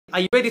Are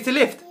you ready to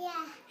lift? Yeah.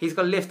 He's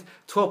gonna lift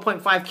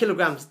 12.5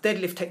 kilograms,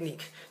 deadlift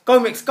technique. Go,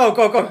 Mix, go,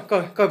 go, go,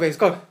 go, go, babes,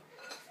 go.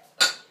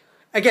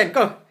 Again,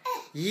 go.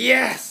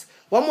 Yes.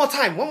 One more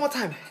time, one more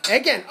time.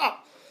 Again,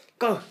 up.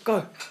 Go,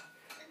 go.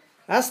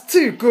 That's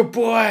 2. Good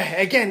boy.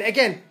 Again,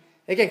 again,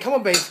 again. Come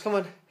on, babes, come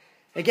on.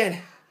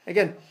 Again,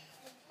 again.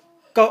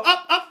 Go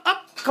up, up,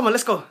 up. Come on,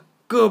 let's go.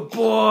 Good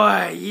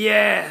boy.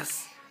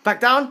 Yes. Back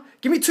down.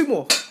 Give me 2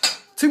 more.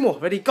 2 more.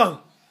 Ready? Go.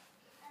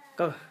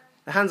 Go.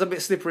 The hand's a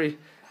bit slippery.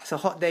 It's a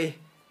hot day.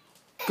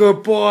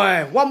 Good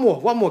boy. One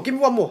more. One more. Give me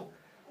one more.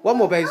 One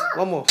more, babes.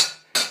 One more.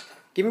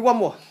 Give me one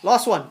more.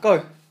 Last one.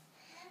 Go.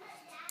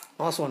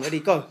 Last one. Ready?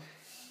 Go.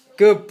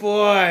 Good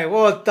boy.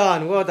 Well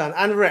done. Well done.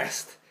 And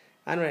rest.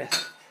 And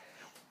rest.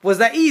 Was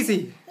that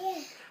easy? Yeah.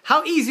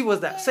 How easy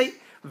was that? Say,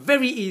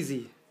 very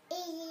easy.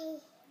 Easy.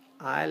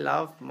 I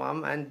love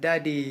mom and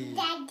daddy.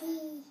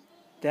 Daddy.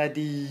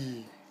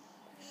 Daddy.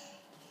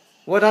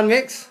 Well done,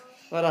 Mix.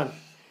 Well done.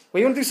 Well,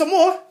 you want to do some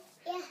more?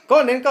 Yeah. Go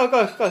on then. Go,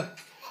 go, go.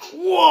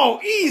 Whoa,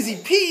 easy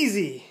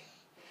peasy.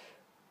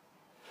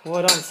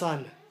 Well done,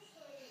 son.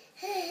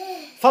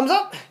 Thumbs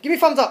up. Give me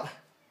thumbs up.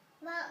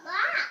 Mama.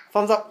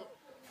 Thumbs up.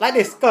 Like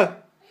this. Go.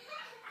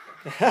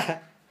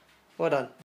 Well done.